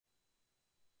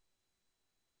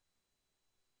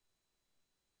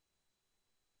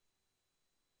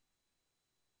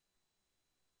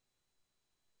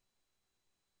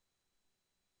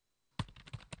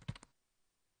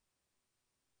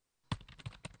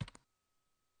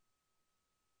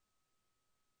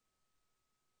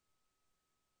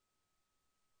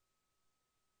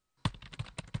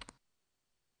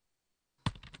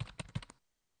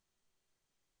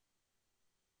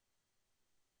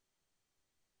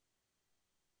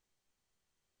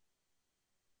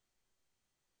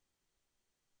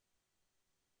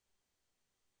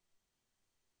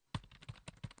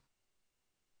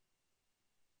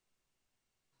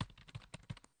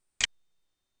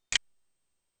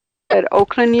at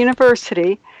Oakland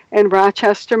University in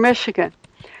Rochester, Michigan,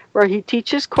 where he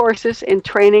teaches courses in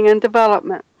training and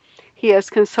development. He has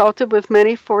consulted with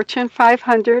many Fortune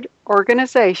 500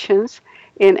 organizations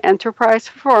in enterprise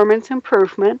performance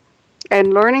improvement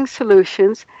and learning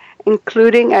solutions,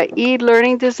 including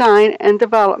e-learning design and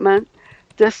development,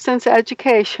 distance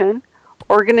education,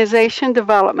 organization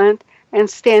development, and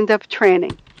stand-up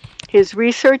training. His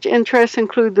research interests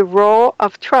include the role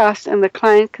of trust in the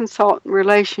client-consultant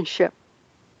relationship.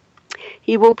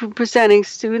 He will be presenting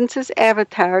Students as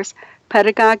Avatars,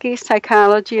 Pedagogy,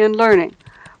 Psychology, and Learning.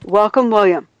 Welcome,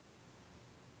 William.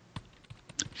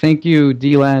 Thank you,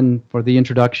 Deelan, for the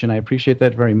introduction. I appreciate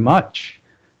that very much.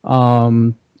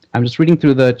 I'm just reading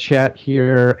through the chat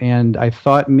here, and I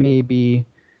thought maybe,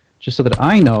 just so that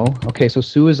I know, okay, so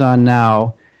Sue is on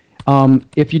now.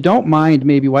 If you don't mind,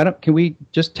 maybe can we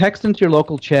just text into your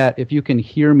local chat if you can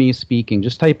hear me speaking?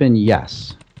 Just type in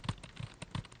yes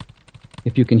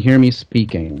if you can hear me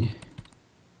speaking,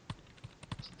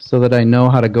 so that I know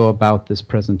how to go about this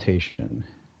presentation.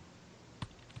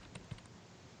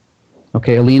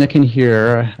 Okay, Alina can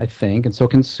hear, I think, and so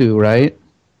can Sue, right?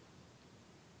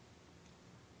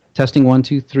 Testing 1,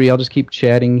 2, 3. I'll just keep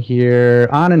chatting here.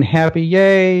 On and happy,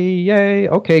 yay, yay.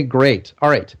 Okay, great. All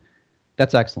right,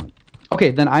 that's excellent.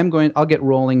 Okay, then I'll get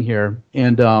rolling here,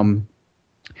 and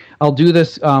I'll do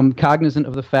this cognizant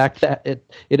of the fact that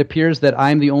it appears that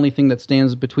I'm the only thing that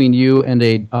stands between you and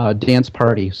a dance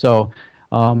party. So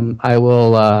I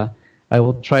will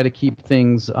try to keep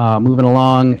things moving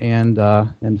along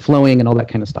and flowing and all that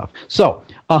kind of stuff. So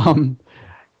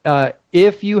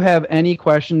if you have any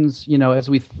questions, as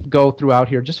we go throughout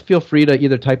here, just feel free to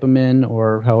either type them in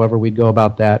or however we'd go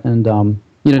about that, and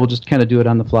we'll just kind of do it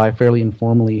on the fly, fairly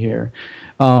informally here.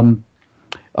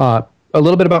 A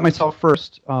little bit about myself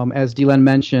first. As Deelan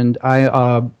mentioned,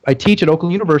 I teach at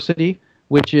Oakland University,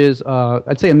 which is,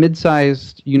 I'd say, a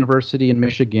mid-sized university in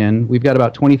Michigan. We've got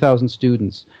about 20,000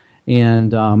 students.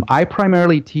 And I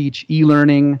primarily teach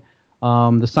e-learning,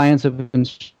 the science of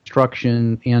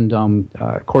instruction, and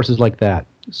courses like that.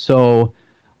 So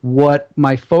what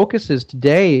my focus is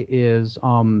today is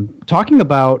talking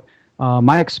about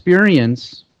my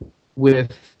experience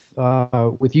with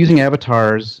using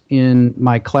avatars in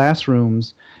my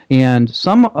classrooms and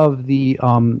some of the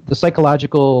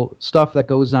psychological stuff that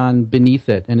goes on beneath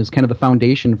it and is kind of the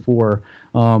foundation for,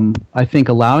 I think,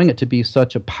 allowing it to be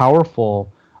such a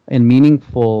powerful and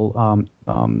meaningful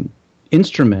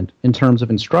instrument in terms of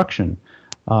instruction.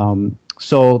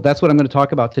 So that's what I'm going to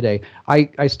talk about today.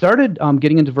 I started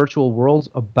getting into virtual worlds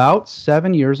about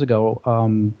 7 years ago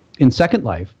in Second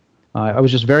Life. I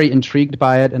was just very intrigued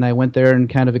by it, and I went there and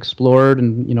kind of explored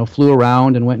and flew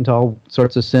around and went into all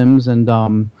sorts of sims. And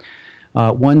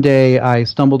one day I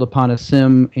stumbled upon a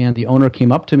sim, and the owner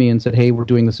came up to me and said, "Hey, we're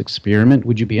doing this experiment.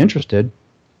 Would you be interested?"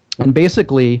 And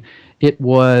basically, it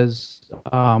was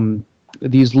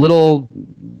these little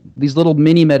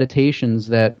mini meditations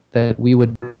that we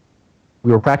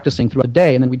were practicing throughout the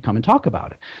day, and then we'd come and talk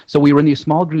about it. So we were in these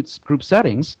small group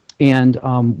settings, and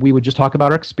we would just talk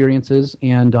about our experiences,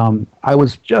 and I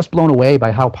was just blown away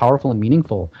by how powerful and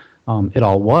meaningful it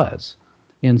all was.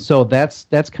 And so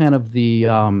that's kind of the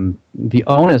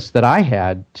onus that I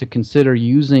had to consider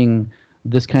using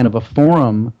this kind of a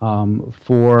forum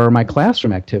for my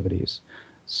classroom activities.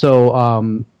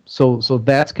 So so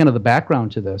that's kind of the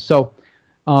background to this. So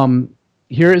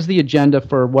here is the agenda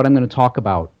for what I'm going to talk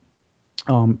about.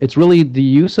 It's really the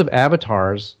use of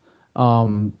avatars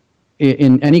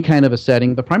in any kind of a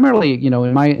setting, but primarily,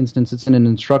 in my instance, it's in an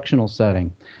instructional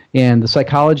setting, and the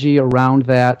psychology around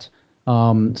that,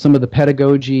 some of the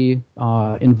pedagogy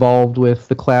involved with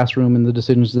the classroom and the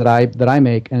decisions that I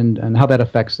make, and how that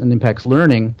affects and impacts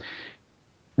learning.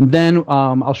 And then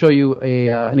I'll show you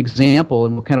an example,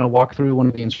 and we'll kind of walk through one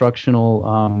of the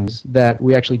instructional that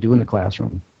we actually do in the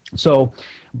classroom. So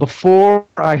before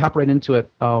I hop right into it,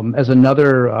 as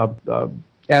another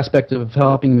aspect of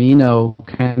helping me know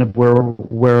kind of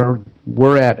where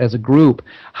we're at as a group,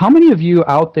 how many of you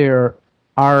out there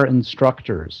are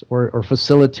instructors or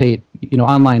facilitate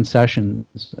online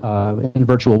sessions in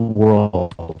virtual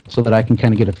world, so that I can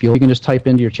kind of get a feel? You can just type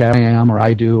into your chat, "I am," or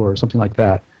 "I do," or something like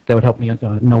that. That would help me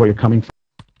know where you're coming from.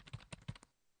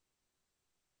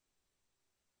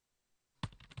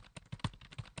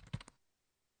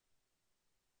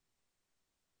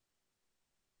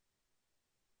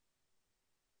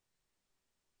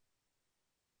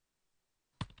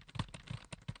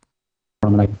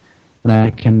 And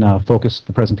I can focus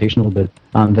the presentation a little bit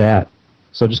on that.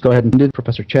 So just go ahead and do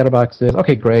Professor Chatterbox is.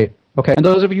 Okay, great. Okay, and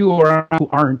those of you who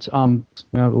aren't, a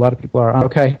lot of people are.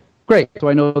 Okay, great. So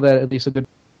I know that at least a good.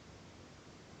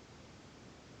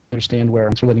 understand where.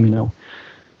 Thanks for letting me know.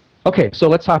 Okay, so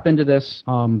let's hop into this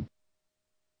and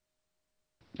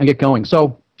get going.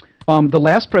 So the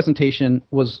last presentation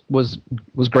was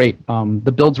great.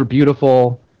 The builds were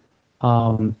beautiful.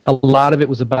 A lot of it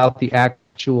was about the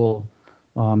actual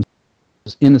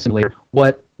in the simulator.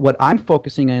 What I'm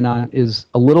focusing in on is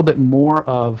a little bit more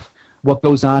of what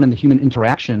goes on in the human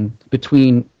interaction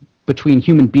between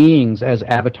human beings as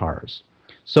avatars.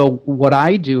 So what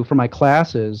I do for my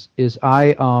classes is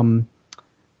I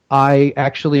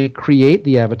actually create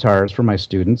the avatars for my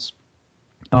students.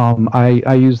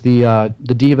 I use the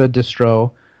Diva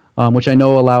distro, which I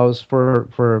know allows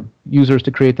for users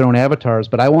to create their own avatars,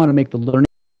 but I want to make the learning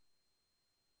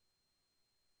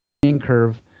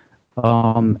curve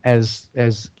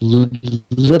as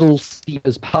little steep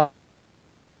as possible.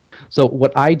 So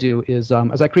what I do is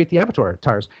I create the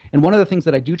avatars, and one of the things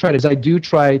that I do try to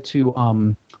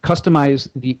customize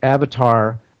the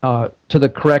avatar to the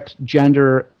correct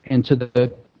gender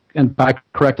and by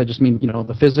correct I just mean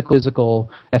the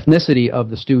physical ethnicity of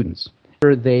the students.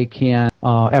 They can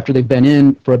after they've been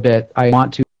in for a bit, I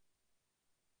want to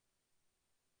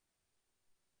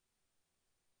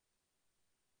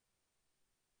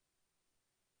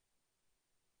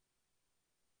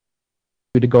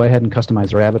go ahead and customize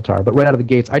their avatar. But right out of the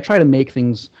gates, I try to make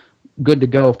things good to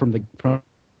go from the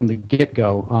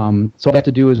get-go. So all I have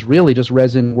to do is really just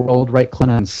resin world, right-click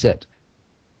and sit.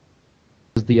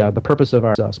 This is the purpose of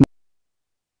our small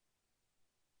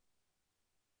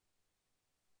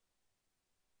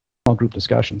group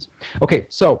discussions. Okay,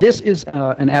 so this is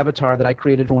an avatar that I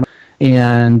created for one,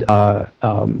 and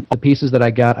the pieces that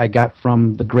I got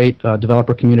from the great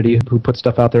developer community who put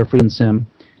stuff out there for OpenSim.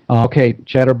 Okay,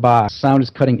 Chatterbox. Sound is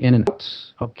cutting in and out.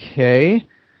 Okay.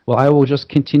 Well, I will just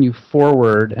continue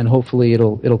forward, and hopefully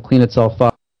it'll clean itself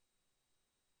up.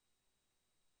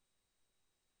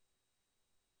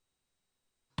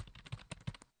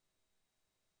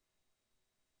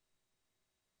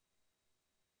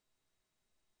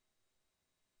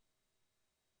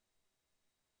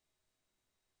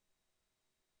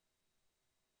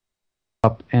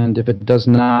 And if it does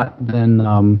not,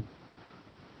 then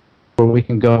we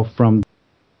can go from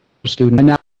student. And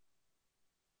now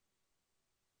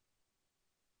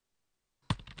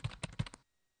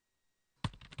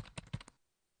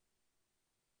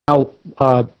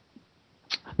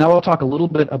I'll talk a little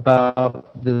bit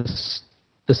about this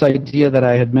idea that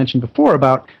I had mentioned before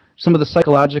about some of the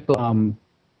psychological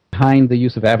behind the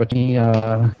use of avatar.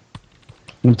 I'm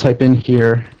going to type in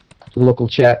here to the local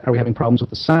chat, are we having problems with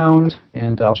the sound?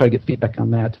 And I'll try to get feedback on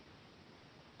that.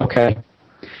 Okay.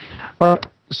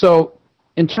 So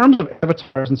in terms of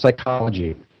avatars and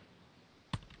psychology,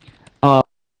 I'm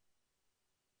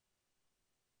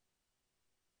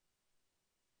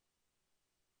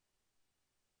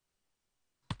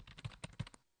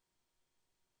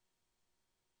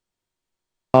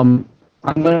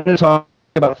going to talk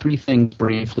about three things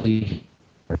briefly.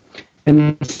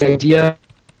 And the idea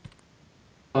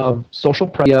of social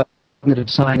cognitive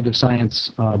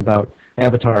science about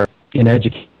avatar in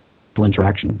educational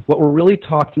interaction. What we're really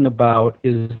talking about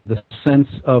is the sense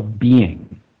of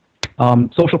being.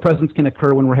 Social presence can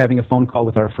occur when we're having a phone call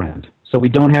with our friend. So we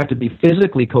don't have to be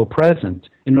physically co-present.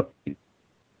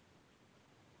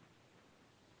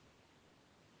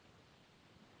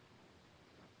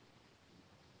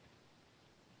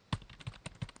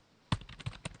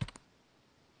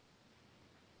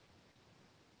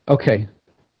 Okay.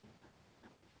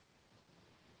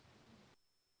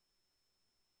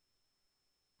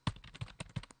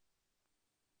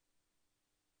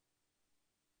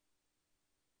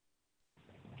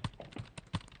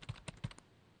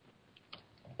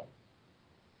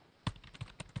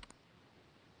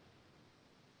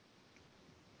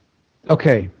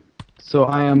 Okay, so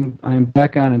I am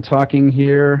back on and talking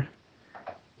here,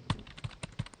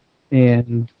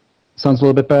 and sounds a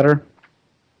little bit better.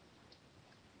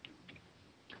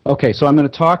 Okay, so I'm going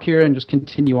to talk here and just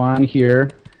continue on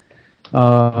here.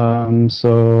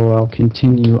 So I'll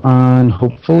continue on.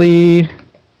 Hopefully,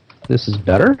 this is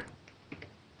better.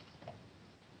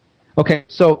 Okay,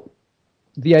 so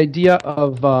the idea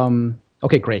of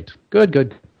okay, great,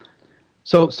 good.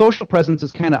 So social presence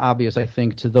is kind of obvious, I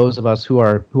think, to those of us who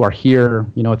are here,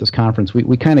 at this conference.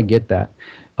 We kind of get that.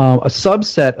 A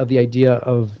subset of the idea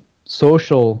of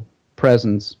social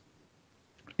presence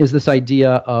is this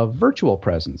idea of virtual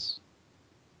presence.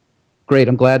 Great,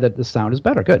 I'm glad that the sound is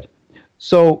better. Good.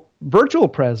 So virtual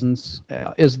presence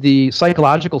is the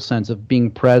psychological sense of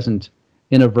being present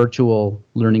in a virtual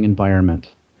learning environment.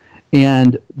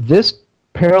 And this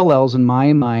parallels, in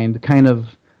my mind, kind of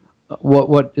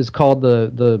what is called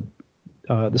the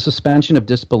the suspension of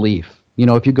disbelief. You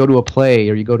know, if you go to a play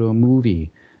or you go to a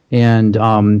movie and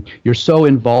you're so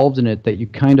involved in it that you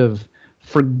kind of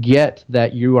forget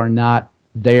that you are not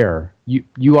there.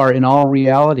 You are in all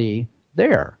reality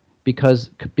there because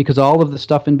all of the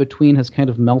stuff in between has kind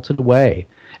of melted away.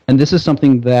 And this is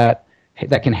something that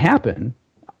can happen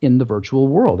in the virtual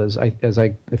world, as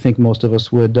I think most of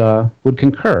us would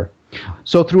concur.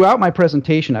 So throughout my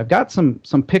presentation, I've got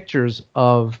some pictures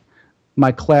of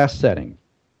my class setting.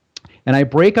 And I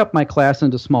break up my class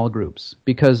into small groups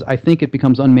because I think it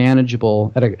becomes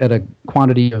unmanageable at a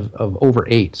quantity of over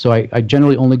 8. So I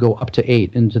generally only go up to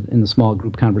 8 in the small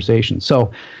group conversation.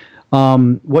 So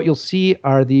what you'll see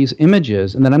are these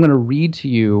images, and then I'm going to read to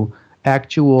you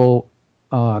actual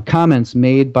comments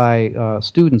made by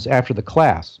students after the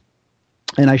class.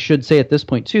 And I should say at this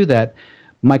point, too, that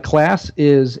my class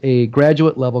is a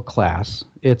graduate level class.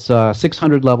 It's a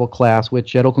 600 level class,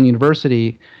 which at Oakland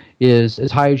University is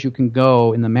as high as you can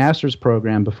go in the master's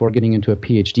program before getting into a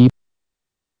PhD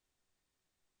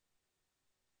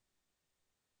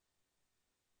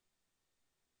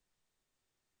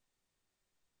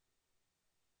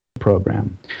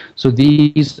program. So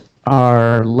these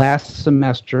are last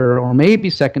semester or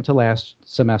maybe second to last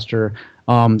semester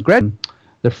graduates.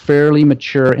 They're fairly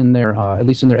mature in their, at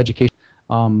least in their education,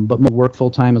 but more work full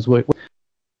time as well.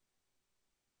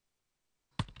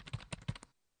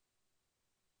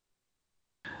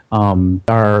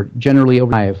 Are generally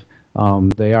over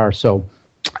 5. They are. So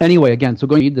anyway, again, so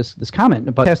going to read this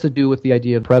comment, but it has to do with the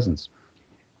idea of presence.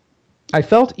 I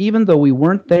felt even though we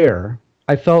weren't there,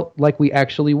 I felt like we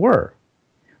actually were.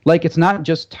 Like it's not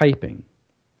just typing.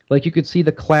 Like you could see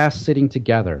the class sitting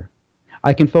together.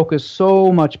 I can focus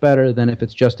so much better than if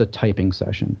it's just a typing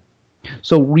session.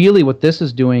 So really what this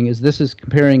is doing is this is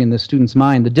comparing in the student's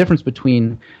mind the difference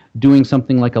between doing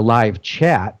something like a live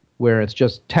chat where it's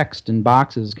just text and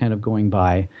boxes kind of going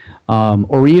by,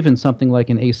 or even something like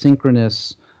an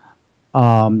asynchronous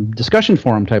discussion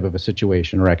forum type of a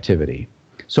situation or activity.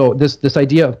 So this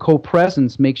idea of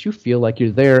co-presence makes you feel like you're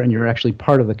there and you're actually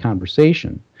part of the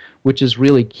conversation, which is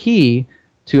really key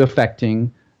to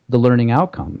affecting the learning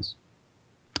outcomes.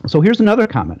 So here's another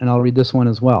comment, and I'll read this one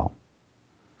as well.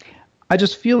 I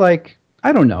just feel like,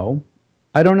 I don't know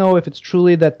if it's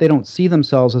truly that they don't see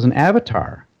themselves as an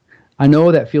avatar. I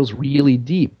know that feels really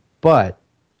deep, but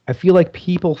I feel like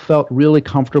people felt really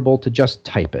comfortable to just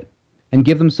type it and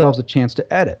give themselves a chance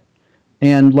to edit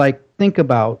and like think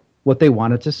about what they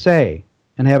wanted to say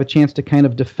and have a chance to kind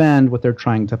of defend what they're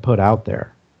trying to put out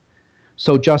there.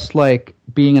 So just like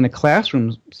being in a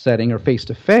classroom setting or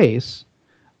face-to-face,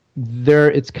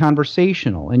 it's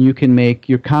conversational and you can make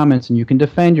your comments and you can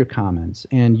defend your comments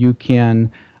and you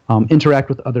can interact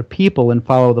with other people and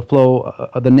follow the flow,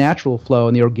 the natural flow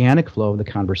and the organic flow of the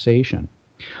conversation.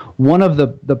 One of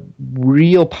the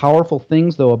real powerful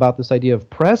things, though, about this idea of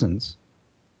presence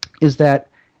is that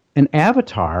an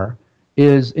avatar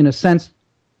is, in a sense,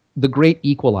 the great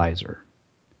equalizer.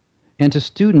 And to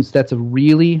students, that's a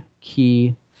really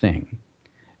key thing.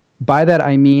 By that,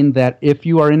 I mean that if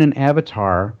you are in an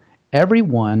avatar,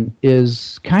 everyone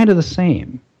is kind of the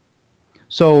same.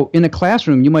 So in a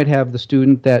classroom, you might have the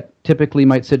student that typically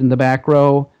might sit in the back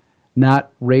row,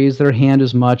 not raise their hand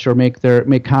as much or make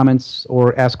comments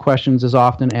or ask questions as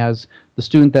often as the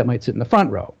student that might sit in the front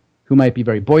row, who might be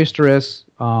very boisterous,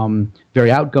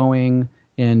 very outgoing,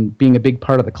 and being a big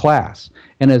part of the class.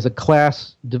 And as a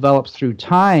class develops through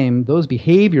time, those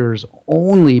behaviors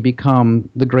only become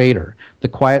the greater. The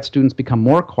quiet students become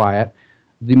more quiet.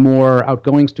 The more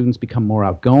outgoing students become more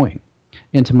outgoing.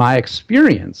 And to my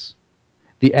experience,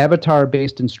 the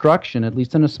avatar-based instruction, at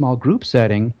least in a small group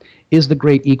setting, is the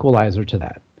great equalizer to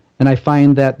that. And I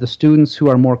find that the students who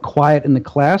are more quiet in the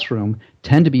classroom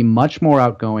tend to be much more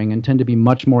outgoing and tend to be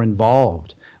much more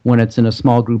involved when it's in a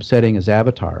small group setting as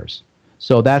avatars.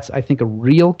 So that's, I think, a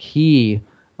real key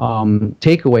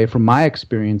takeaway from my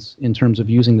experience in terms of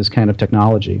using this kind of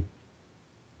technology.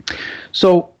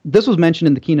 So this was mentioned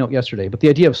in the keynote yesterday, but the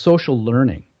idea of social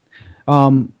learning.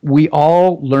 We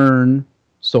all learn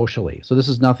socially, so this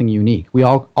is nothing unique. We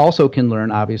all also can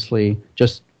learn, obviously,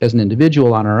 just as an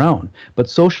individual on our own, but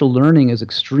social learning is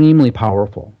extremely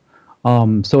powerful.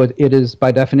 So it is,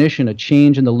 by definition, a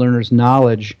change in the learner's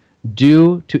knowledge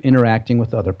due to interacting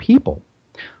with other people.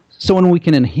 So when we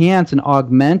can enhance and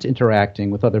augment interacting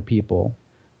with other people,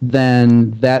 then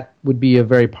that would be a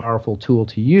very powerful tool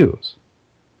to use.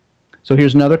 So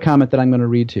here's another comment that I'm going to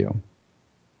read to you.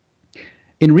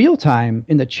 In real time,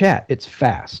 in the chat, it's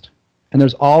fast. And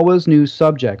there's always new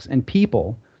subjects, and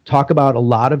people talk about a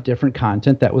lot of different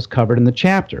content that was covered in the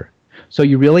chapter. So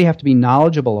you really have to be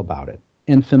knowledgeable about it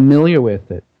and familiar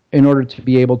with it in order to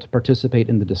be able to participate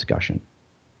in the discussion.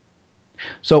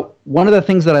 So one of the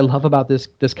things that I love about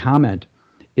this comment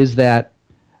is that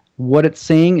what it's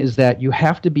saying is that you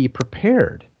have to be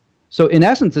prepared. So in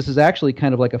essence, this is actually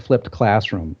kind of like a flipped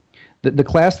classroom. The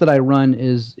class that I run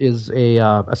is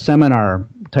a seminar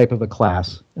type of a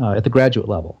class at the graduate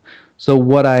level. So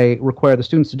what I require the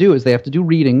students to do is they have to do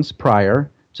readings prior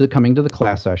to coming to the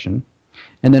class session.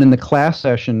 And then in the class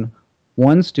session,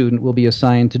 one student will be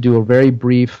assigned to do a very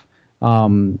brief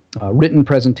written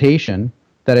presentation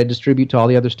that I distribute to all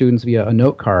the other students via a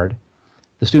note card.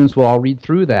 The students will all read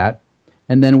through that,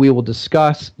 and then we will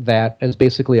discuss that as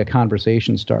basically a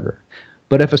conversation starter.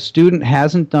 But if a student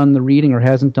hasn't done the reading or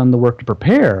hasn't done the work to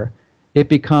prepare, it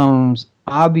becomes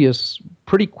obvious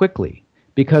pretty quickly,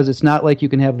 because it's not like you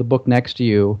can have the book next to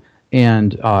you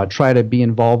and try to be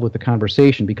involved with the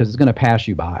conversation, because it's going to pass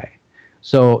you by.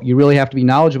 So you really have to be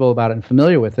knowledgeable about it and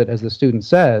familiar with it, as the student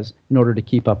says, in order to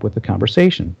keep up with the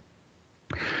conversation.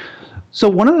 So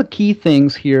one of the key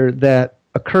things here that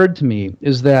occurred to me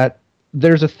is that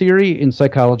there's a theory in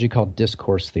psychology called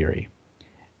discourse theory.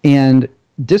 And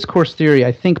discourse theory,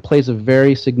 I think, plays a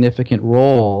very significant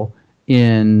role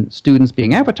in students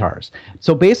being avatars.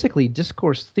 So basically,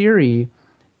 discourse theory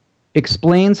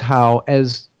explains how,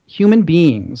 as human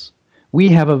beings, we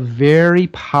have a very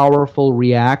powerful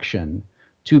reaction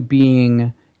to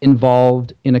being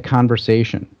involved in a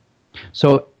conversation.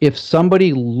 So if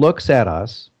somebody looks at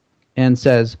us and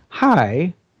says,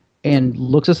 "Hi," and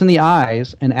looks us in the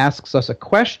eyes and asks us a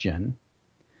question,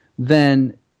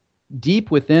 then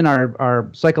deep within our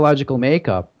psychological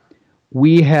makeup,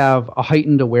 we have a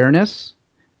heightened awareness,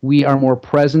 we are more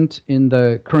present in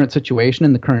the current situation,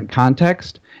 in the current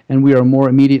context, and we are more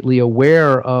immediately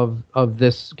aware of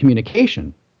this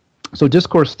communication. So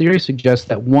discourse theory suggests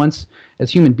that once,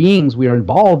 as human beings, we are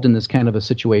involved in this kind of a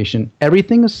situation,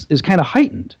 everything is kind of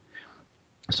heightened.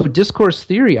 So discourse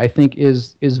theory, I think,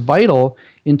 is vital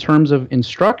in terms of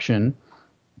instruction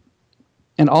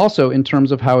and also in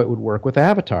terms of how it would work with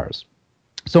avatars.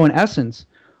 So in essence,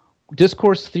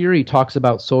 discourse theory talks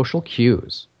about social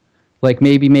cues, like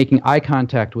maybe making eye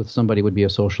contact with somebody would be a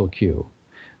social cue.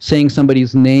 Saying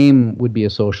somebody's name would be a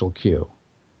social cue.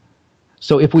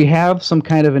 So if we have some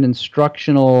kind of an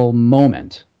instructional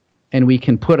moment and we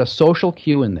can put a social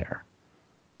cue in there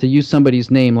to use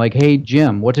somebody's name, like, "Hey,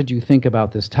 Jim, what did you think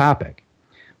about this topic?"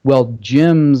 Well,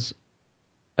 Jim's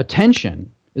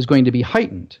attention is going to be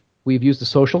heightened. We've used a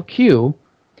social cue,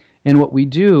 and what we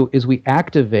do is we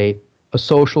activate a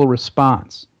social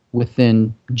response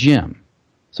within Jim.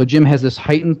 So Jim has this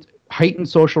heightened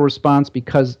social response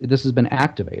because this has been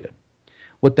activated.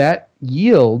 What that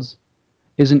yields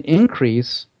is an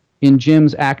increase in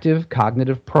Jim's active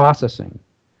cognitive processing.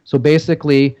 So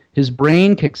basically, his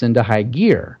brain kicks into high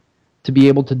gear to be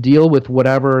able to deal with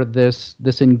whatever this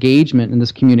engagement and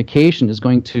this communication is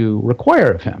going to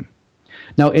require of him.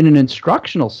 Now, in an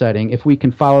instructional setting, if we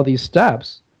can follow these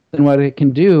steps, then what it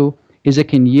can do is it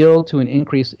can yield to an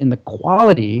increase in the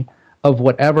quality of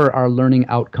whatever our learning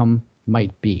outcome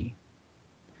might be.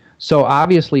 So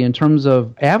obviously, in terms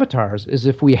of avatars, is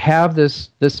if we have this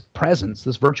presence,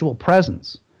 this virtual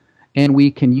presence, and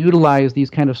we can utilize these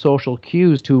kind of social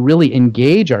cues to really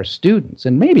engage our students,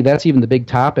 and maybe that's even the big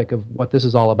topic of what this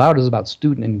is all about, is about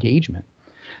student engagement,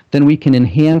 then we can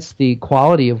enhance the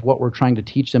quality of what we're trying to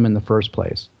teach them in the first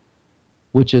place,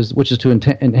 which is to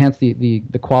enhance the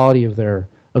quality of their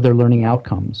learning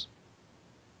outcomes.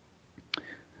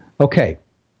 Okay.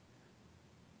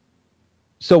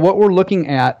 So what we're looking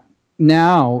at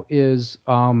now is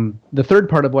the third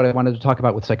part of what I wanted to talk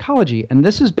about with psychology, and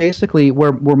this is basically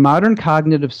where modern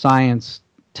cognitive science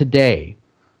today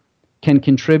can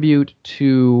contribute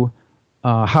to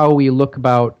how we look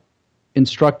about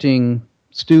instructing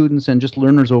students and just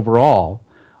learners overall.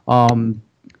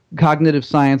 Cognitive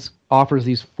science offers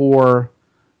these four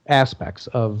aspects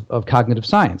of cognitive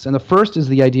science, and the first is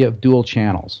the idea of dual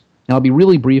channels. And I'll be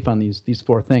really brief on these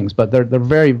four things, but they're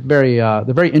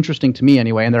very interesting to me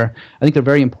anyway, and I think they're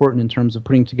very important in terms of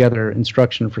putting together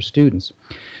instruction for students.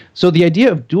 So the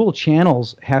idea of dual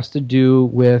channels has to do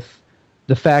with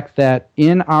the fact that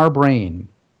in our brain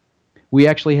we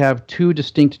actually have two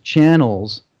distinct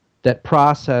channels that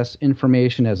process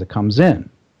information as it comes in.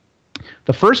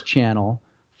 The first channel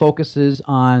focuses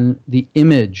on the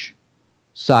image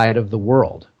side of the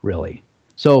world, really.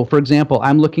 So, for example,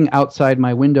 I'm looking outside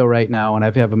my window right now, and I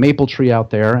have a maple tree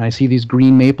out there, and I see these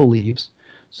green maple leaves.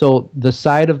 So the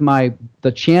side of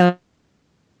the channel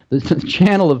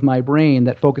of my brain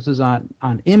that focuses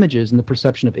on images and the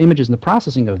perception of images and the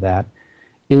processing of that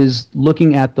is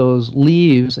looking at those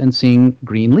leaves and seeing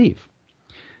green leaf.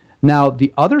 Now,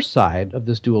 the other side of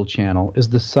this dual channel is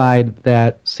the side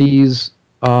that sees,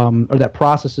 or that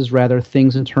processes rather,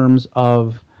 things in terms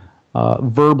of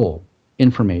verbal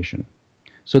information.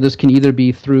 So this can either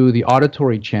be through the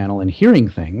auditory channel and hearing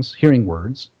things, hearing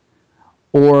words,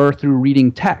 or through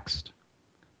reading text.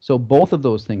 So both of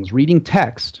those things, reading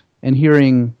text and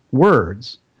hearing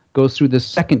words, goes through this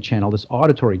second channel, this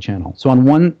auditory channel. So on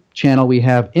one channel we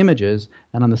have images,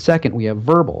 and on the second we have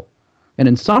verbal. And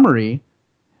in summary,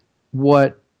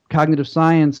 what cognitive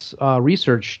science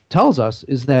research tells us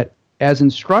is that as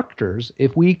instructors,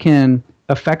 if we can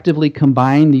effectively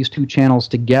combine these two channels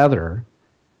together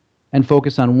and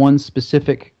focus on one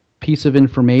specific piece of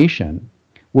information,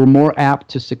 we're more apt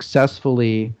to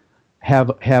successfully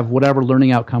have whatever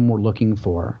learning outcome we're looking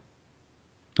for.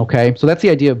 Okay, so that's the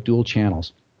idea of dual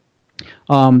channels.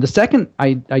 The second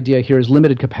idea here is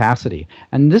limited capacity,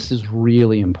 and this is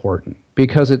really important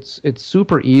because it's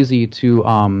super easy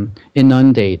to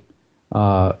inundate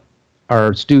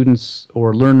our students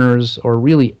or learners or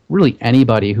really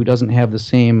anybody who doesn't have the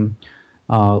same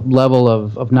level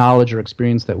of knowledge or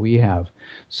experience that we have.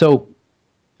 So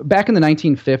back in the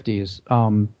 1950s,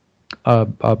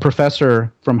 a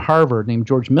professor from Harvard named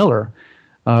George Miller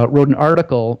wrote an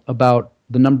article about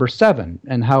the number 7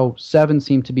 and how 7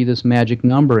 seemed to be this magic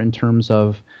number in terms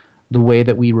of the way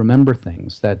that we remember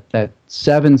things. That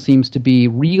 7 seems to be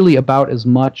really about as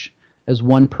much as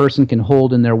one person can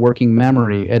hold in their working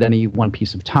memory at any one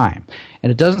piece of time.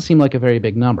 And it doesn't seem like a very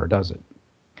big number, does it?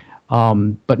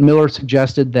 But Miller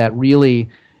suggested that really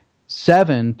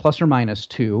 7 plus or minus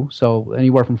 2, so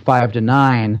anywhere from 5 to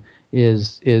 9,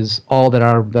 is all that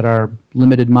our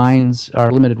limited minds,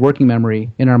 our limited working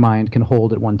memory in our mind can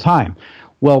hold at one time.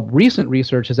 Well, recent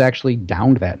research has actually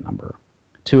downed that number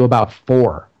to about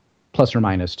 4 plus or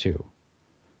minus 2.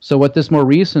 So what this more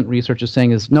recent research is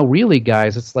saying is, no, really,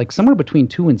 guys, it's like somewhere between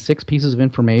 2 and 6 pieces of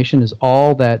information is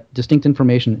all that, distinct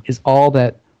information is all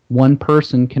that one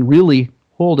person can really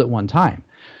hold at one time.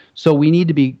 So we need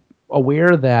to be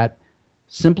aware that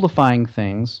simplifying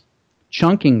things,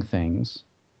 chunking things,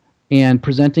 and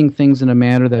presenting things in a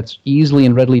manner that's easily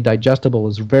and readily digestible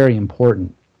is very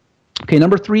important. Okay,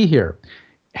 number 3 here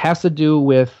has to do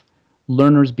with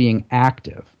learners being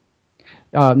active.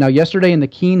 Now, yesterday in the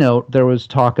keynote, there was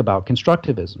talk about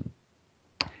constructivism.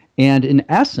 And in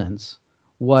essence,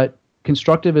 what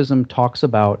constructivism talks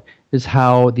about is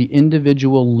how the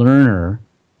individual learner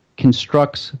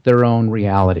constructs their own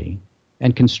reality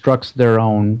and constructs their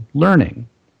own learning.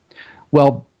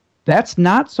 Well, that's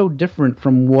not so different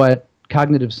from what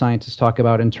cognitive scientists talk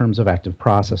about in terms of active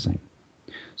processing.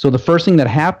 So the first thing that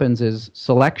happens is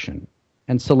selection.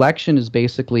 And selection is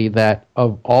basically that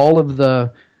of all of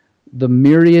the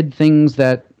myriad things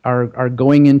that are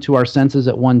going into our senses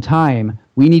at one time,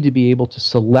 we need to be able to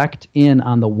select in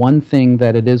on the one thing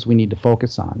that it is we need to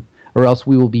focus on, or else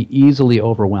we will be easily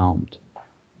overwhelmed.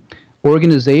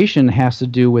 Organization has to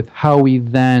do with how we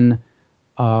then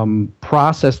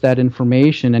process that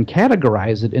information and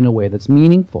categorize it in a way that's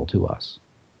meaningful to us.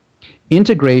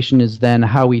 Integration is then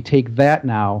how we take that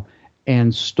now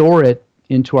and store it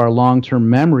into our long-term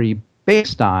memory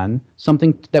based on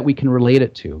something that we can relate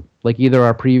it to, like either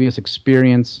our previous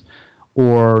experience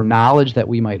or knowledge that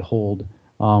we might hold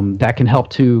that can help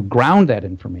to ground that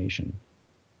information.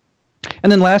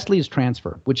 And then lastly is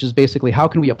transfer, which is basically how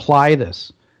can we apply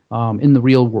this in the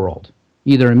real world,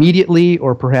 either immediately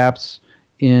or perhaps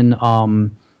in 2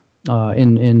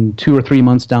 or 3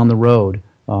 months down the road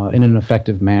in an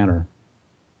effective manner.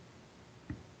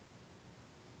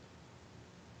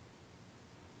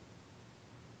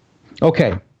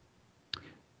 Okay.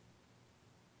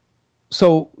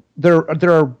 So there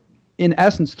are, in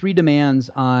essence, 3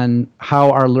 demands on how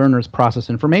our learners process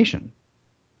information.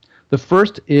 The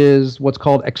first is what's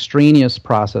called extraneous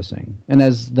processing. And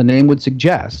as the name would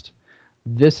suggest,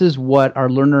 this is what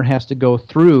our learner has to go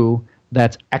through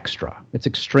that's extra. It's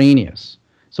extraneous.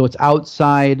 So it's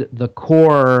outside the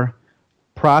core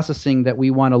processing that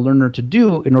we want a learner to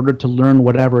do in order to learn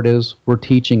whatever it is we're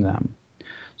teaching them.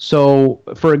 So,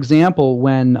 for example,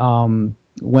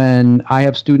 when I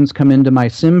have students come into my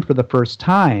sim for the first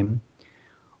time,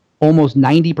 almost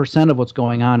 90% of what's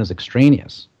going on is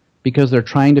extraneous because they're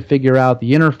trying to figure out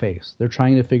the interface. They're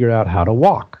trying to figure out how to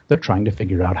walk. They're trying to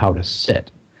figure out how to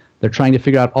sit. They're trying to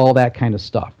figure out all that kind of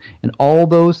stuff. And all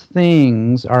those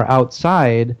things are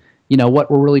outside, what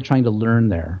we're really trying to learn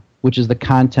there, which is the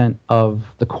content of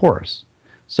the course.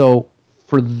 So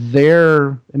for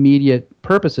their immediate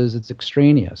purposes, it's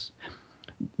extraneous.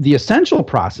 The essential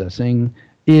processing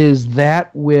is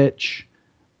that which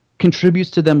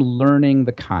contributes to them learning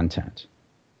the content.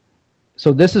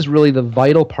 So this is really the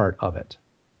vital part of it.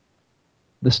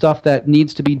 the stuff that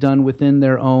needs to be done within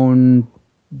their own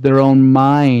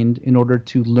mind in order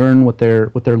to learn what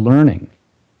they're learning.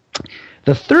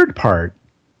 The third part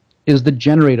is the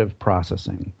generative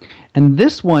processing. And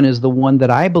this one is the one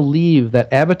that I believe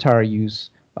that avatar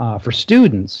use for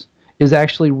students is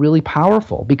actually really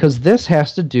powerful, because this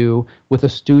has to do with a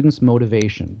student's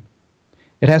motivation.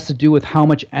 It has to do with how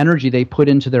much energy they put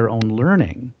into their own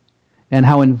learning and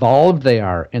how involved they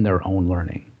are in their own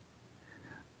learning.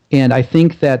 And I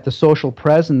think that the social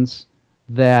presence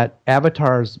that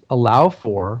avatars allow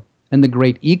for and the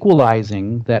great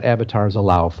equalizing that avatars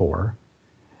allow for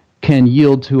can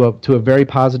yield to a very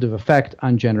positive effect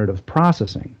on generative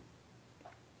processing.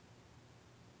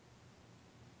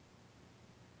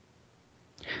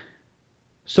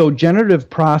 So generative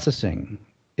processing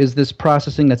is this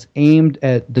processing that's aimed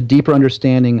at the deeper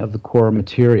understanding of the core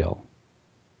material.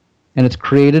 And it's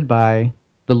created by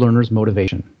the learner's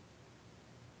motivation.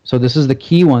 So this is the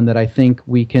key one that I think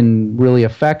we can really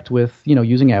affect with,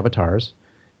 using avatars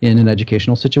in an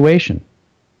educational situation.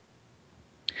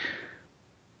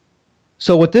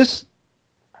 So what this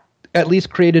at least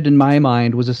created in my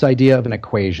mind was this idea of an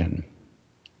equation.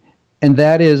 And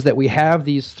that is that we have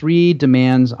these three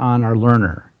demands on our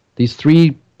learner, these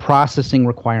three processing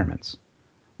requirements.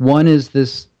 One is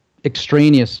this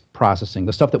extraneous processing,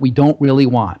 the stuff that we don't really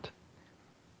want.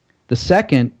 The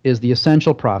second is the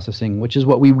essential processing, which is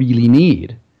what we really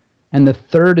need. And the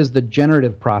third is the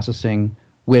generative processing,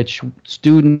 which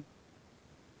students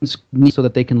need so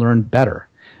that they can learn better.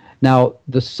 Now,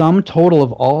 the sum total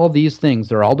of all these things,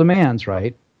 they're all demands,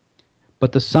 right?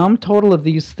 But the sum total of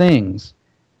these things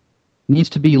needs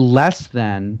to be less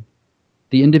than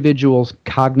the individual's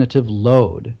cognitive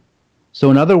load. So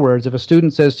in other words, if a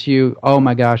student says to you, oh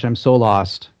my gosh, I'm so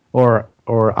lost, or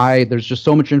there's just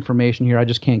so much information here, I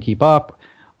just can't keep up,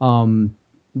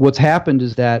 what's happened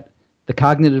is that the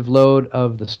cognitive load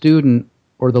of the student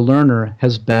or the learner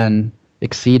has been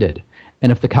exceeded.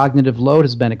 And if the cognitive load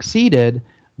has been exceeded,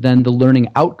 then the learning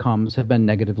outcomes have been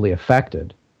negatively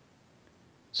affected.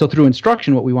 So through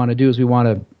instruction, what we want to do is we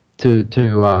want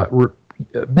to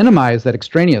minimize that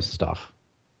extraneous stuff,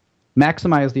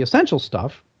 maximize the essential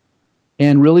stuff,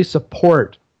 and really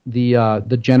support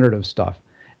the generative stuff.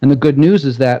 And the good news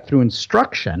is that through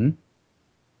instruction,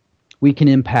 we can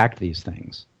impact these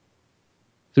things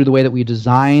through the way that we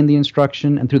design the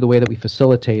instruction and through the way that we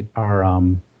facilitate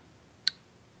our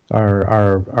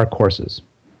courses.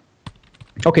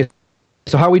 Okay,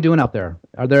 so how are we doing out there?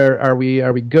 Are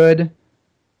we good?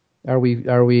 Are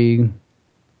we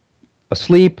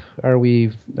asleep? Are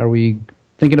we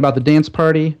thinking about the dance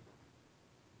party?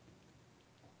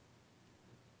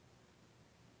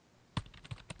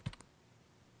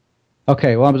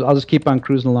 Okay, well, I'll just keep on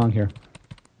cruising along here.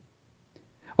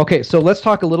 Okay, so let's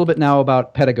talk a little bit now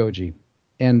about pedagogy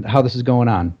and how this is going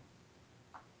on.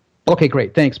 Okay,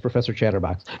 great. Thanks, Professor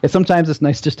Chatterbox. Sometimes it's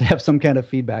nice just to have some kind of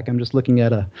feedback. I'm just looking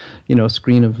at a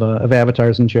screen of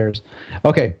avatars and chairs.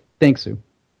 Okay, thanks, Sue.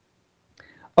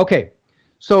 Okay,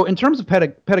 so in terms of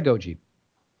pedagogy,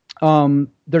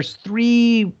 there's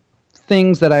three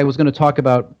things that I was going to talk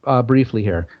about briefly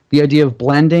here. The idea of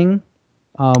blending,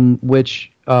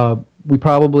 which we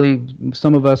probably,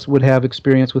 some of us would have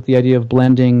experience with the idea of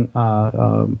blending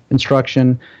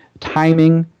instruction,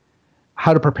 timing,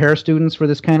 how to prepare students for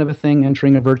this kind of a thing,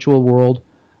 entering a virtual world,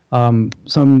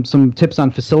 some tips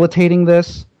on facilitating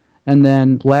this, and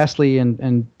then lastly,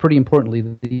 and pretty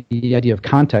importantly, the idea of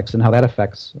context and how that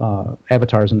affects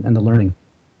avatars and the learning.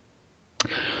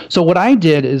 So what I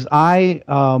did is in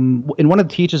one of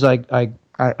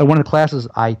the classes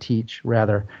I teach,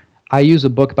 I use a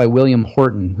book by William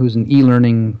Horton, who's an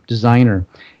e-learning designer,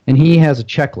 and he has a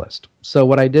checklist. So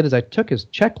what I did is I took his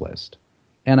checklist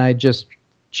and I just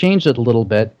changed it a little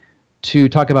bit to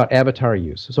talk about avatar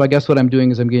use. So I guess what I'm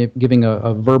doing is I'm giving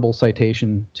a verbal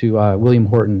citation to William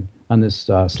Horton on this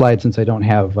slide, since I don't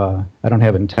have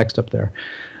it in text up there.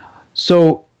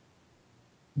 So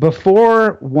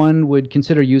before one would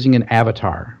consider using an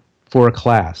avatar for a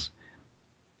class,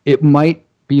 it might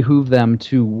behoove them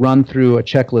to run through a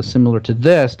checklist similar to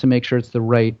this to make sure it's the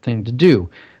right thing to do,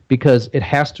 because it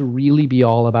has to really be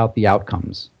all about the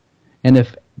outcomes. And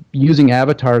if using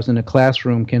avatars in a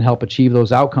classroom can help achieve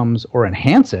those outcomes or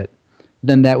enhance it,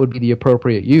 then that would be the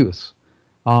appropriate use.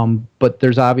 But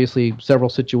there's obviously several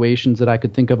situations that I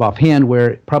could think of offhand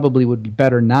where it probably would be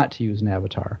better not to use an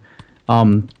avatar.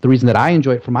 The reason that I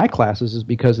enjoy it for my classes is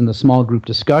because in the small group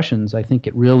discussions, I think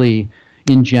it really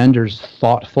engenders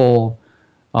thoughtful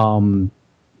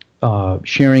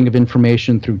sharing of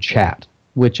information through chat,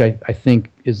 which I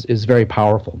think is very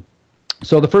powerful.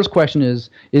 So the first question is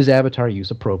avatar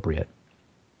use appropriate?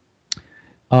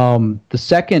 The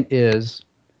second is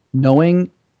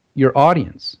knowing your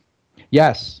audience.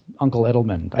 Yes, Uncle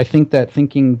Edelman, I think that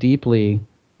thinking deeply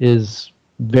is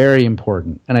very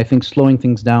important, and I think slowing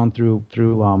things down through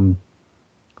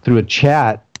a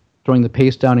chat, throwing the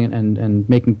pace down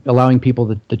and allowing people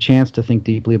the chance to think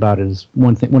deeply about it is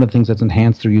one of the things that's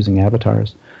enhanced through using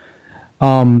avatars.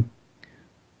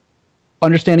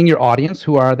 Understanding your audience,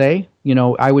 who are they?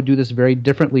 I would do this very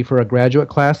differently for a graduate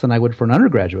class than I would for an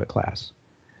undergraduate class.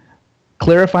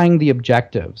 Clarifying the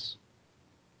objectives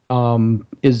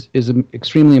is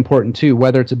extremely important too,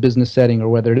 whether it's a business setting or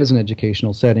whether it is an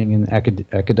educational setting in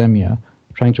academia.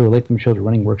 Trying to relate them to children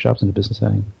running workshops in a business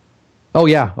setting. Oh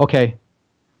yeah, okay.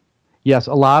 Yes,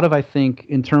 a lot of, I think,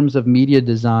 in terms of media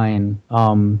design,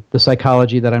 the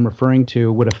psychology that I'm referring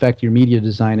to would affect your media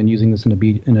design and using this in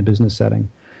a business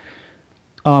setting.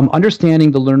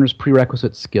 Understanding the learner's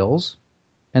prerequisite skills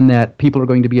and that people are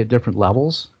going to be at different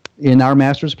levels. In our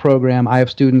master's program, I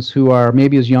have students who are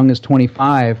maybe as young as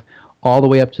 25 all the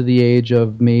way up to the age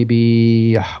of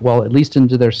maybe, well, at least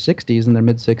into their 60s and their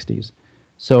mid-60s.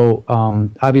 So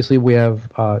obviously we have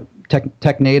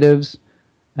tech natives,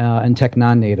 and tech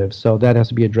non-natives, so that has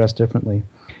to be addressed differently.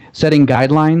 Setting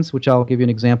guidelines, which I'll give you an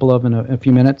example of in a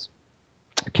few minutes.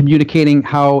 Communicating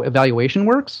how evaluation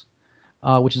works,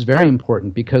 which is very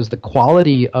important because the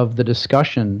quality of the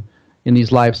discussion in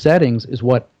these live settings is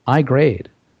what I grade.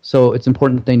 So it's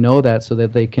important that they know that so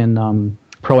that they can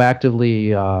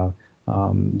proactively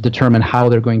determine how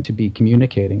they're going to be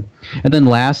communicating. And then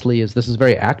lastly this is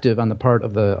very active on the part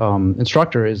of the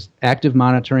instructor, is active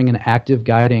monitoring and active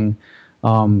guiding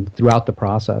throughout the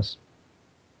process.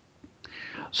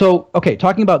 So, okay,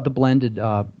 talking about the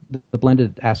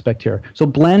blended aspect here. So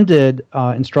blended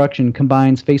instruction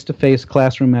combines face-to-face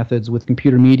classroom methods with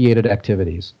computer-mediated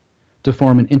activities to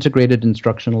form an integrated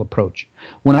instructional approach.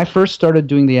 When I first started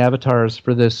doing the avatars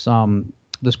for this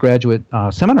this graduate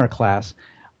seminar class,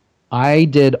 I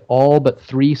did all but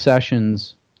 3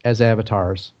 sessions as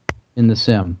avatars in the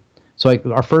sim. So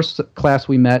our first class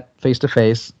we met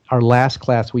face-to-face, our last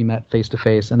class we met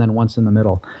face-to-face, and then once in the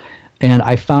middle. And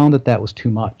I found that was too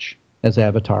much as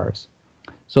avatars.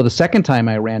 So the second time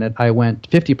I ran it, I went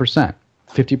 50%.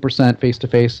 50%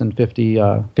 face-to-face and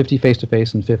 50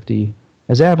 face-to-face and 50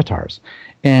 as avatars.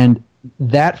 And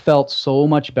that felt so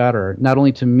much better, not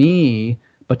only to me,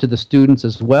 but to the students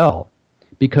as well,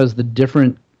 because the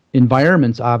different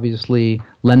environments obviously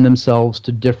lend themselves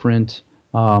to different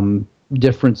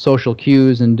social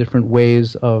cues and different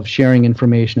ways of sharing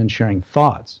information and sharing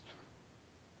thoughts.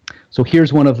 So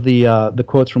here's one of the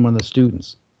quotes from one of the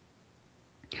students.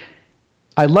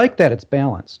 I like that it's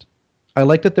balanced. I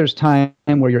like that there's time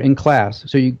where you're in class,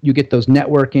 so you get those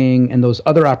networking and those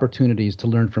other opportunities to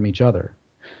learn from each other.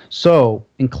 So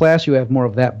in class you have more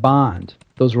of that bond,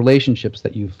 those relationships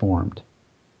that you've formed.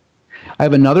 I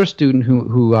have another student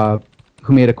who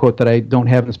made a quote that I don't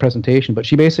have in this presentation, but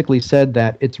she basically said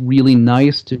that it's really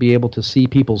nice to be able to see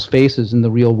people's faces in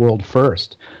the real world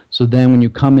first. So then when you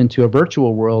come into a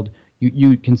virtual world,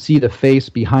 you can see the face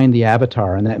behind the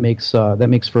avatar, and that makes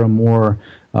for a more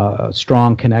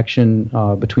strong connection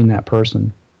between that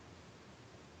person.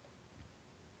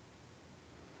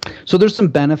 So there's some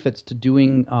benefits to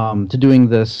doing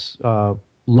this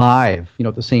live,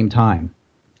 at the same time,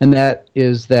 and that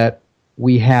is that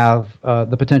we have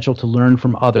the potential to learn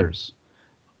from others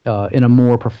in a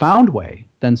more profound way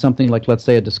than something like, let's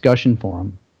say, a discussion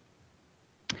forum.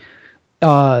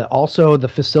 Also, the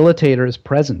facilitator is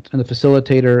present, and the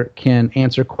facilitator can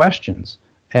answer questions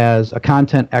as a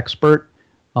content expert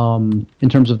in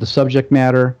terms of the subject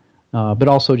matter, but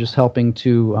also just helping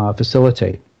to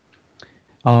facilitate.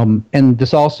 And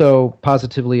this also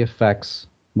positively affects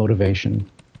motivation.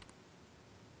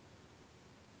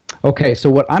 Okay, so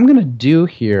what I'm going to do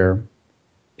here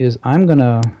is I'm going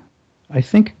to, I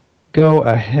think, go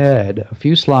ahead a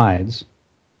few slides.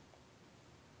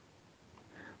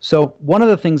 So one of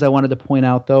the things I wanted to point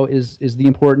out, though, is the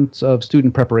importance of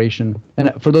student preparation.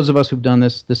 And for those of us who've done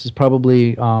this, this is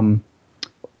probably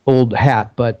old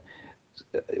hat, but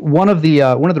one of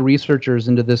the researchers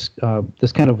into this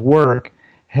this kind of work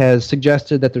has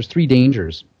suggested that there's 3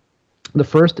 dangers. The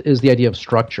first is the idea of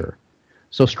structure.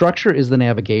 So structure is the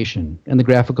navigation and the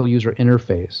graphical user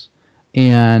interface,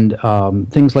 and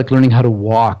things like learning how to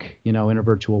walk, in a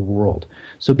virtual world.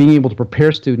 So being able to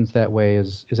prepare students that way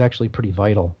is actually pretty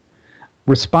vital.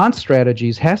 Response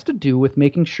strategies has to do with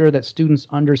making sure that students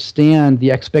understand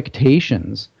the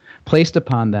expectations placed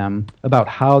upon them about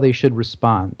how they should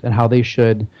respond and how they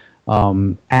should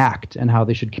act and how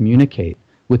they should communicate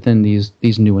within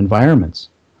these new environments.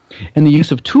 And the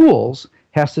use of tools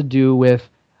has to do with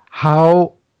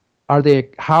how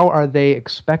how are they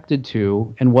expected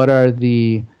to, and what are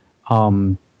the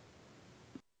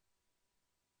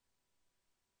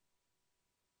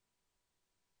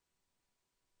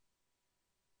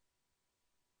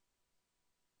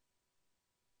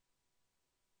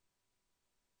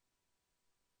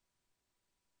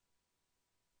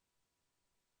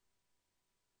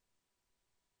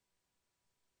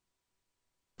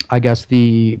I guess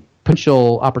the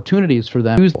potential opportunities for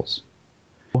them to use those.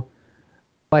 All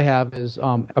I have is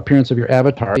appearance of your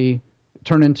avatar.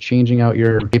 Turn into changing out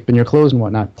your shape and your clothes and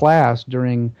whatnot. Class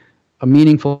during a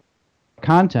meaningful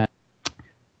content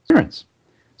experience.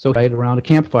 So right around a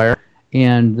campfire,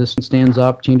 and this stands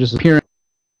up, changes his appearance,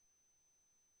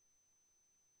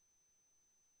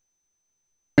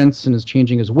 and is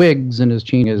changing his wigs and is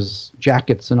changing his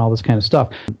jackets and all this kind of stuff.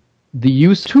 The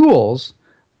use of tools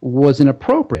was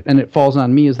inappropriate, and it falls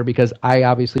on me as because I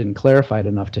obviously didn't clarify it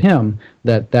enough to him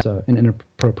that that's an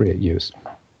inappropriate use.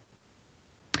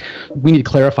 We need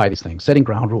to clarify these things, setting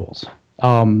ground rules.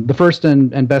 The first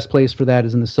and best place for that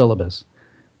is in the syllabus,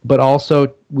 but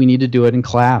also we need to do it in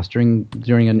class during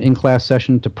an in-class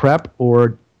session to prep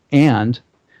in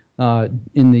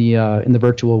the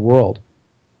virtual world.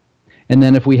 And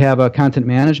then if we have a content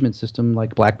management system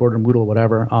like Blackboard or Moodle or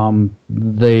whatever,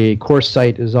 the course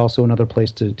site is also another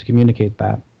place to communicate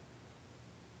that.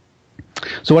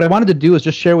 So what I wanted to do is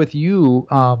just share with you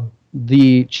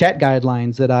the chat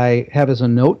guidelines that I have as a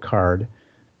note card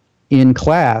in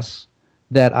class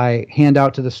that I hand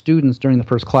out to the students during the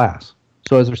first class.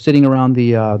 So as they're sitting around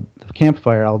the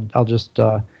campfire, I'll just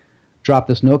drop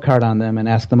this note card on them and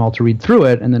ask them all to read through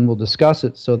it, and then we'll discuss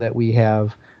it so that we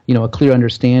have a clear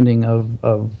understanding of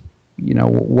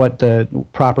what the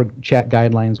proper chat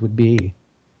guidelines would be.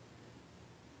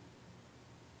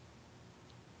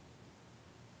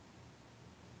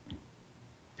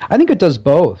 I think it does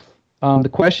both. The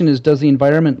question is, does the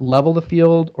environment level the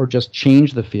field or just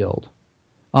change the field?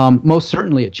 Most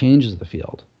certainly it changes the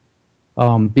field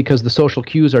because the social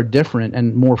cues are different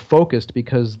and more focused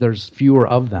because there's fewer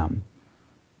of them.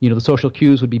 The social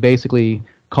cues would be basically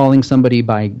calling somebody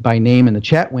by name in the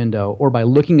chat window or by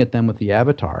looking at them with the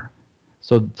avatar.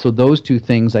 So those two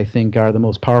things, I think, are the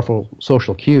most powerful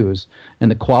social cues,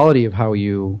 and the quality of how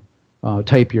you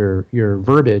type your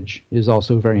verbiage is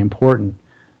also very important.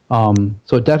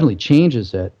 So it definitely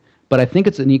changes it, but I think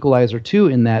it's an equalizer too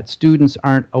in that students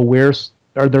aren't aware,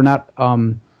 or they're not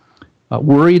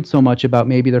worried so much about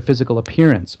maybe their physical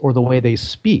appearance or the way they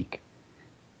speak.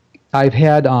 I've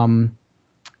had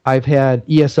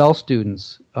ESL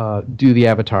students do the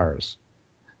avatars,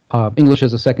 English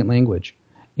as a second language,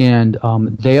 and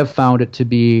they have found it to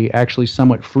be actually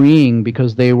somewhat freeing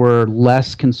because they were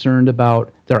less concerned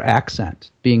about their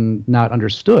accent being not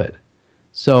understood.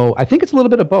 So I think it's a little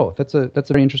bit of both. That's a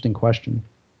very interesting question.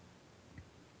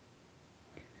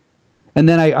 And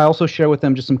then I also share with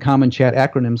them just some common chat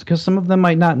acronyms because some of them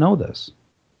might not know this.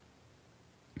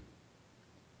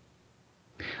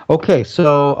 Okay,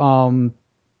 so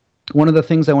one of the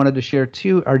things I wanted to share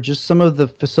too are just some of the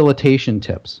facilitation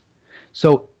tips.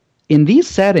 So in these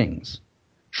settings,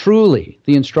 truly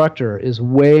the instructor is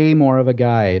way more of a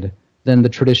guide than the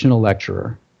traditional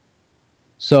lecturer.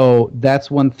 So that's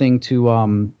one thing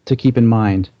to keep in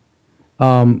mind.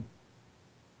 The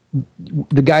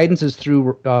guidance is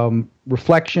through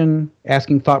reflection,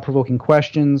 asking thought-provoking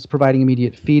questions, providing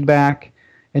immediate feedback,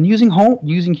 and using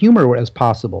humor as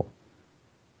possible.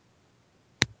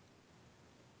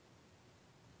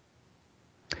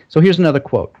 So here's another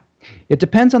quote. It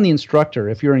depends on the instructor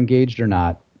if you're engaged or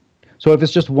not. So if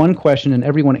it's just one question and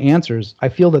everyone answers, I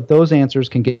feel that those answers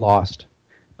can get lost.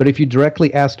 But if you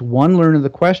directly asked one learner the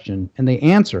question and they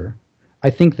answer, I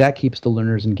think that keeps the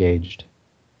learners engaged.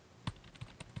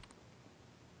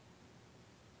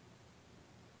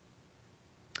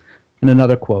 And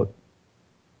another quote.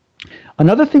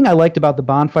 Another thing I liked about the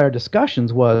bonfire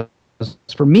discussions was,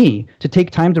 for me, to take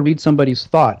time to read somebody's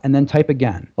thought and then type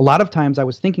again. A lot of times I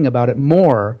was thinking about it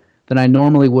more than I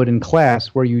normally would in class,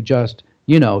 where you just,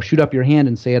 shoot up your hand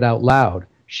and say it out loud,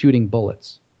 shooting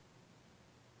bullets.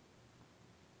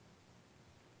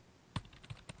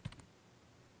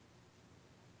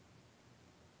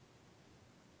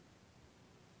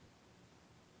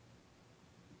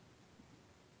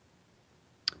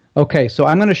 Okay, so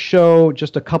I'm going to show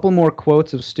just a couple more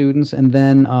quotes of students, and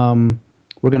then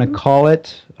we're going to call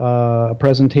it a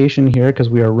presentation here because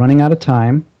we are running out of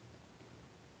time.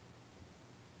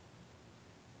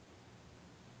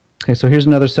 Okay, so here's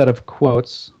another set of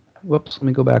quotes. Whoops, let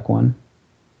me go back one.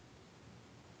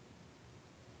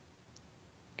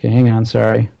 Okay, hang on,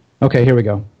 sorry. Okay, here we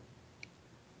go.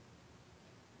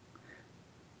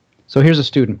 So here's a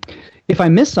student. If I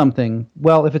miss something,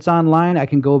 well, if it's online, I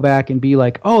can go back and be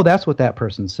like, oh, that's what that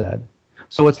person said.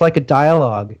 So it's like a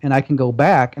dialogue, and I can go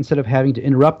back instead of having to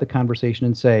interrupt the conversation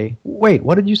and say, wait,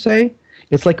 what did you say?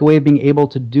 It's like a way of being able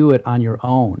to do it on your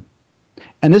own.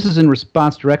 And this is in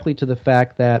response directly to the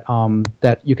fact that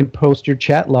that you can post your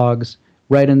chat logs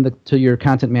right to your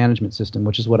content management system,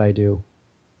 which is what I do.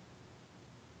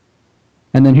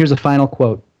 And then here's a final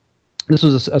quote. This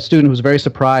was a student who was very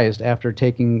surprised after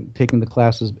taking the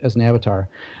class as an avatar.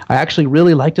 I actually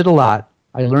really liked it a lot.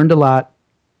 I learned a lot.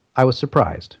 I was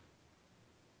surprised.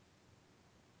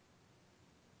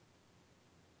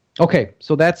 Okay,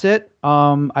 so that's it.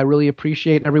 I really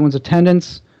appreciate everyone's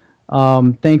attendance.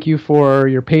 Thank you for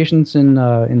your patience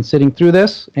in sitting through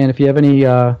this. And if you have any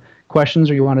questions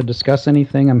or you want to discuss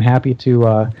anything, I'm happy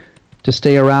to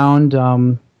stay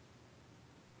around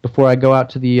before I go out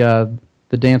to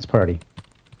the dance party.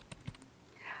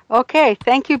 Okay,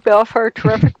 thank you, Bill, for a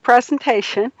terrific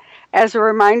presentation. As a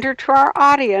reminder to our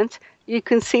audience, you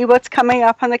can see what's coming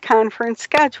up on the conference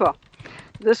schedule.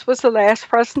 This was the last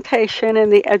presentation in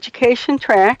the education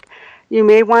track. You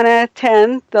may want to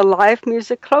attend the live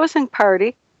music closing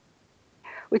party,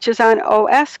 which is on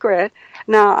OS Grid.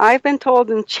 Now, I've been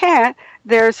told in chat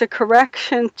there's a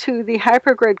correction to the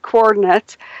hypergrid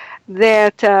coordinates,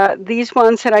 that these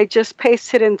ones that I just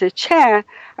pasted into chat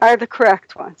are the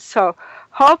correct ones. So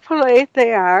hopefully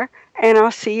they are, and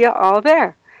I'll see you all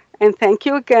there. And thank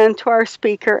you again to our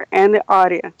speaker and the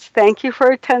audience. Thank you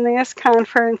for attending this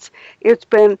conference. It's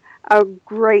been a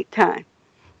great time.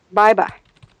 Bye-bye.